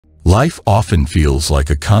Life often feels like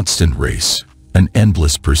a constant race, an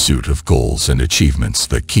endless pursuit of goals and achievements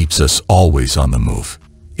that keeps us always on the move.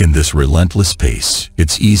 In this relentless pace,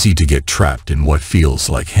 it's easy to get trapped in what feels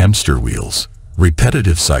like hamster wheels,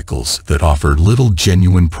 repetitive cycles that offer little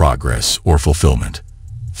genuine progress or fulfillment.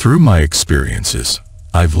 Through my experiences,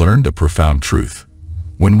 I've learned a profound truth.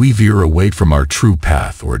 When we veer away from our true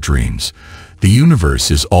path or dreams, the universe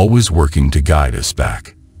is always working to guide us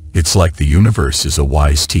back. It's like the universe is a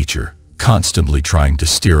wise teacher, constantly trying to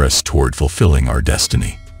steer us toward fulfilling our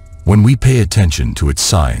destiny. When we pay attention to its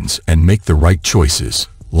signs and make the right choices,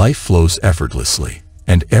 life flows effortlessly,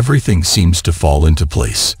 and everything seems to fall into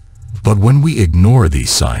place. But when we ignore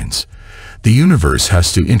these signs, the universe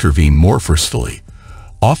has to intervene more forcefully,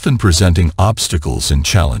 often presenting obstacles and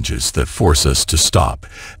challenges that force us to stop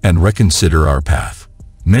and reconsider our path.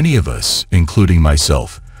 Many of us, including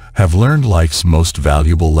myself, have learned life's most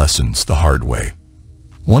valuable lessons the hard way.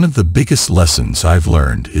 One of the biggest lessons I've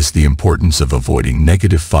learned is the importance of avoiding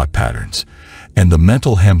negative thought patterns and the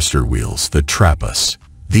mental hamster wheels that trap us.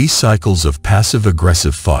 These cycles of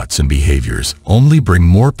passive-aggressive thoughts and behaviors only bring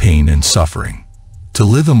more pain and suffering. To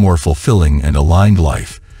live a more fulfilling and aligned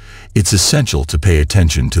life, it's essential to pay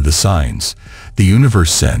attention to the signs the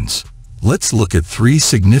universe sends. Let's look at 3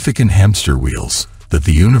 significant hamster wheels that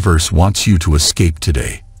the universe wants you to escape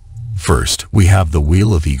today. First, we have the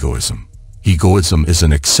wheel of egoism. Egoism is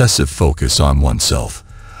an excessive focus on oneself,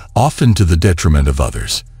 often to the detriment of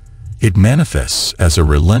others. It manifests as a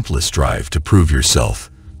relentless drive to prove yourself,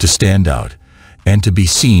 to stand out, and to be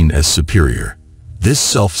seen as superior. This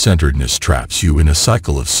self-centeredness traps you in a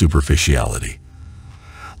cycle of superficiality,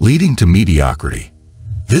 leading to mediocrity.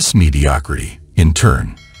 This mediocrity, in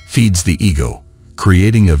turn, feeds the ego,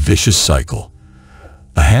 creating a vicious cycle,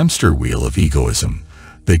 a hamster wheel of egoism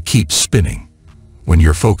that keeps spinning. When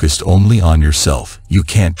you're focused only on yourself, you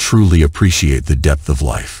can't truly appreciate the depth of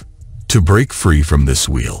life. To break free from this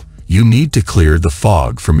wheel, you need to clear the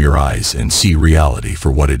fog from your eyes and see reality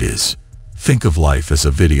for what it is. Think of life as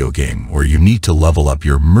a video game where you need to level up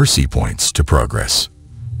your mercy points to progress.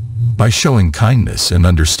 By showing kindness and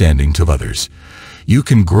understanding to others, you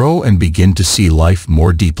can grow and begin to see life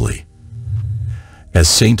more deeply. As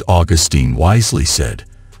St. Augustine wisely said,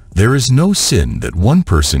 "There is no sin that one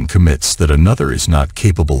person commits that another is not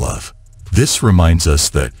capable of." This reminds us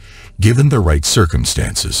that, given the right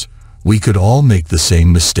circumstances, we could all make the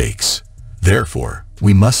same mistakes. Therefore,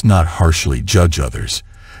 we must not harshly judge others,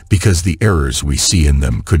 because the errors we see in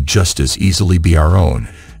them could just as easily be our own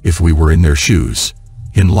if we were in their shoes.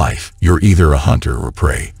 In life, you're either a hunter or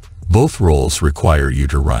prey. Both roles require you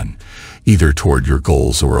to run, either toward your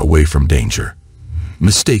goals or away from danger.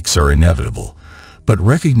 Mistakes are inevitable, but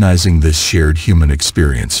recognizing this shared human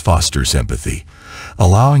experience fosters empathy,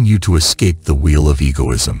 allowing you to escape the wheel of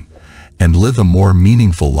egoism and live a more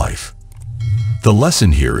meaningful life. The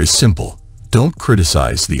lesson here is simple. Don't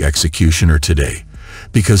criticize the executioner today,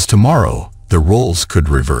 because tomorrow the roles could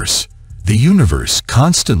reverse. The universe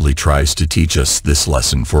constantly tries to teach us this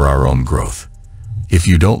lesson for our own growth. If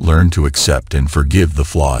you don't learn to accept and forgive the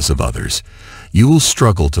flaws of others, you will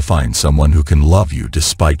struggle to find someone who can love you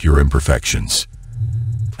despite your imperfections.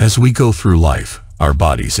 As we go through life, our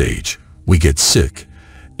bodies age, we get sick,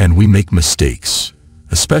 and we make mistakes,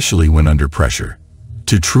 especially when under pressure.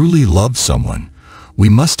 To truly love someone, we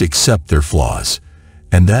must accept their flaws,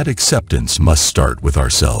 and that acceptance must start with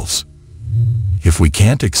ourselves. If we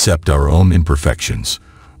can't accept our own imperfections,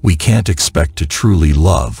 we can't expect to truly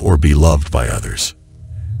love or be loved by others.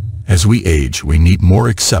 As we age, we need more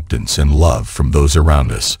acceptance and love from those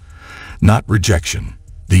around us, not rejection.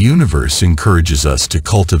 The universe encourages us to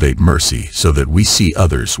cultivate mercy so that we see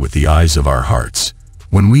others with the eyes of our hearts.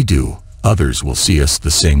 When we do, others will see us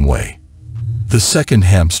the same way. The second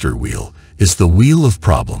hamster wheel is the wheel of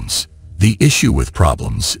problems. The issue with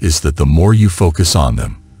problems is that the more you focus on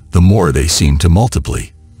them, the more they seem to multiply.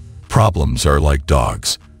 Problems are like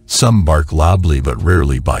dogs. Some bark loudly but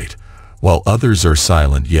rarely bite, while others are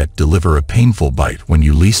silent yet deliver a painful bite when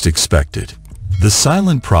you least expect it. The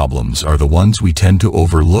silent problems are the ones we tend to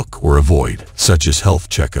overlook or avoid, such as health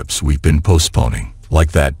checkups we've been postponing,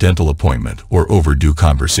 like that dental appointment or overdue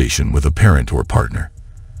conversation with a parent or partner.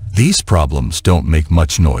 These problems don't make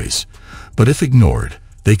much noise, but if ignored,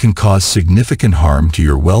 they can cause significant harm to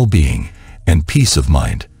your well-being and peace of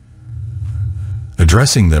mind.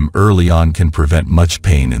 Addressing them early on can prevent much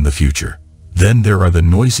pain in the future. Then there are the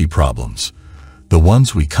noisy problems, the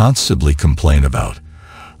ones we constantly complain about,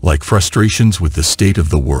 like frustrations with the state of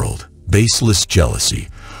the world, baseless jealousy,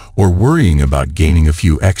 or worrying about gaining a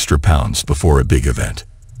few extra pounds before a big event.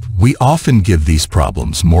 We often give these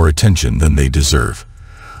problems more attention than they deserve,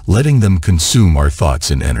 letting them consume our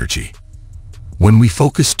thoughts and energy. When we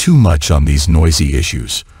focus too much on these noisy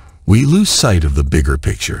issues, we lose sight of the bigger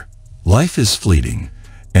picture. Life is fleeting,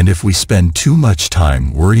 and if we spend too much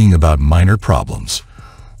time worrying about minor problems,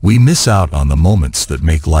 we miss out on the moments that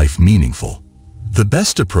make life meaningful. The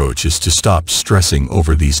best approach is to stop stressing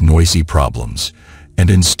over these noisy problems and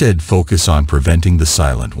instead focus on preventing the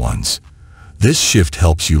silent ones. This shift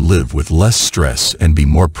helps you live with less stress and be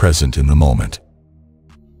more present in the moment.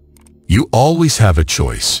 You always have a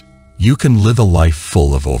choice. You can live a life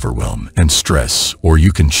full of overwhelm and stress, or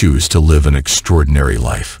you can choose to live an extraordinary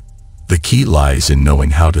life. The key lies in knowing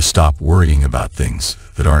how to stop worrying about things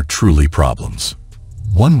that aren't truly problems.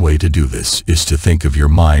 One way to do this is to think of your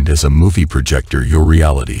mind as a movie projector. Your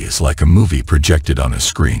reality is like a movie projected on a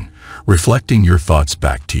screen, reflecting your thoughts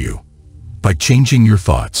back to you. By changing your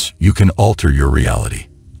thoughts, you can alter your reality,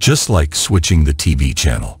 just like switching the TV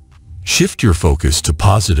channel. Shift your focus to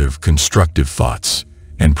positive, constructive thoughts,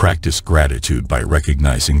 and practice gratitude by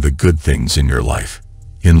recognizing the good things in your life.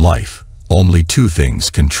 In life, only two things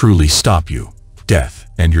can truly stop you: death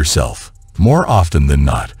and yourself. More often than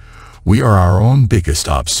not, we are our own biggest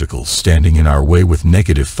obstacles, standing in our way with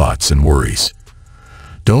negative thoughts and worries.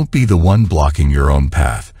 Don't be the one blocking your own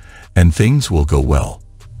path, and things will go well.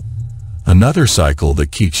 Another cycle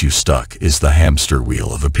that keeps you stuck is the hamster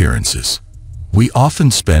wheel of appearances. We often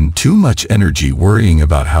spend too much energy worrying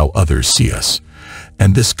about how others see us,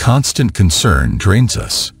 and this constant concern drains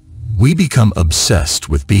us. We become obsessed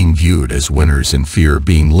with being viewed as winners and fear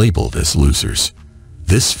being labeled as losers.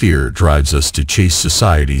 This fear drives us to chase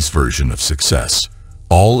society's version of success,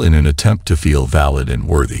 all in an attempt to feel valid and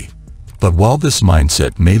worthy. But while this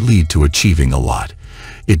mindset may lead to achieving a lot,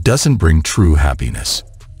 it doesn't bring true happiness.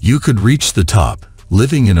 You could reach the top,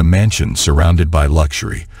 living in a mansion surrounded by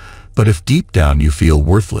luxury, but if deep down you feel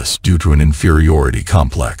worthless due to an inferiority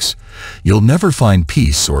complex, you'll never find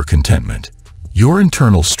peace or contentment. Your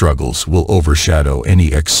internal struggles will overshadow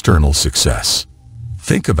any external success.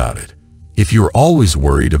 Think about it. If you're always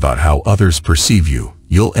worried about how others perceive you,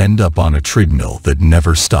 you'll end up on a treadmill that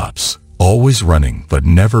never stops, always running but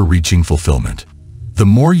never reaching fulfillment. The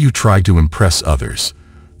more you try to impress others,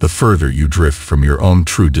 the further you drift from your own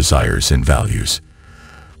true desires and values.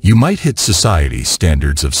 You might hit society's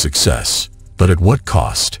standards of success, but at what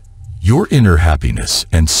cost? Your inner happiness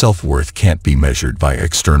and self-worth can't be measured by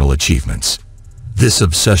external achievements. This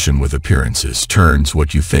obsession with appearances turns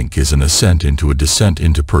what you think is an ascent into a descent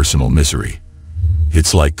into personal misery.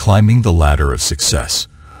 It's like climbing the ladder of success,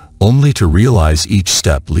 only to realize each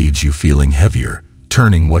step leaves you feeling heavier,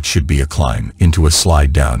 turning what should be a climb into a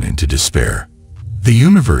slide down into despair. The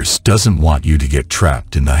universe doesn't want you to get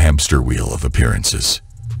trapped in the hamster wheel of appearances.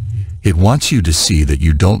 It wants you to see that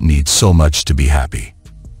you don't need so much to be happy.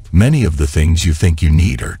 Many of the things you think you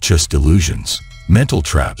need are just illusions, mental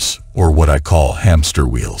traps, or what I call hamster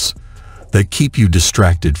wheels, that keep you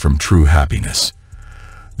distracted from true happiness.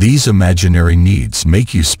 These imaginary needs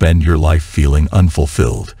make you spend your life feeling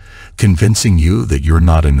unfulfilled, convincing you that you're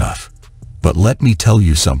not enough. But let me tell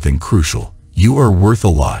you something crucial. You are worth a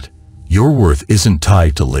lot. Your worth isn't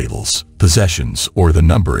tied to labels, possessions, or the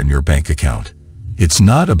number in your bank account. It's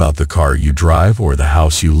not about the car you drive or the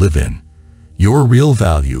house you live in. Your real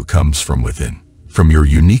value comes from within, from your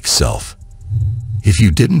unique self. If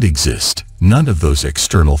you didn't exist, none of those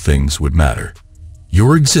external things would matter.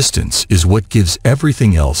 Your existence is what gives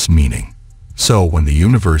everything else meaning. So when the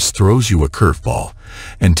universe throws you a curveball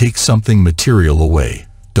and takes something material away,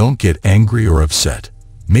 don't get angry or upset.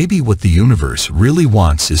 Maybe what the universe really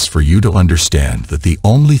wants is for you to understand that the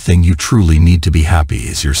only thing you truly need to be happy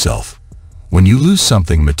is yourself. When you lose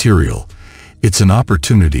something material, it's an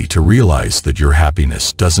opportunity to realize that your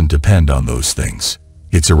happiness doesn't depend on those things.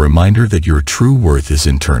 It's a reminder that your true worth is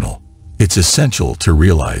internal. It's essential to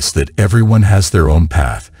realize that everyone has their own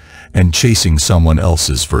path, and chasing someone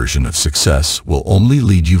else's version of success will only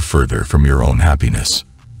lead you further from your own happiness.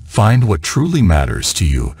 Find what truly matters to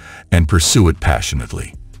you and pursue it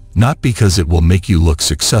passionately, not because it will make you look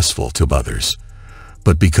successful to others,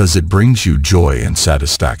 but because it brings you joy and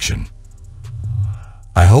satisfaction.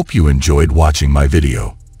 I hope you enjoyed watching my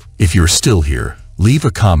video. If you're still here, leave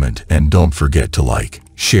a comment and don't forget to like,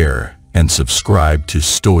 share, and subscribe to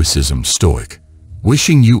Stoicism Stoic.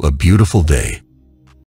 Wishing you a beautiful day.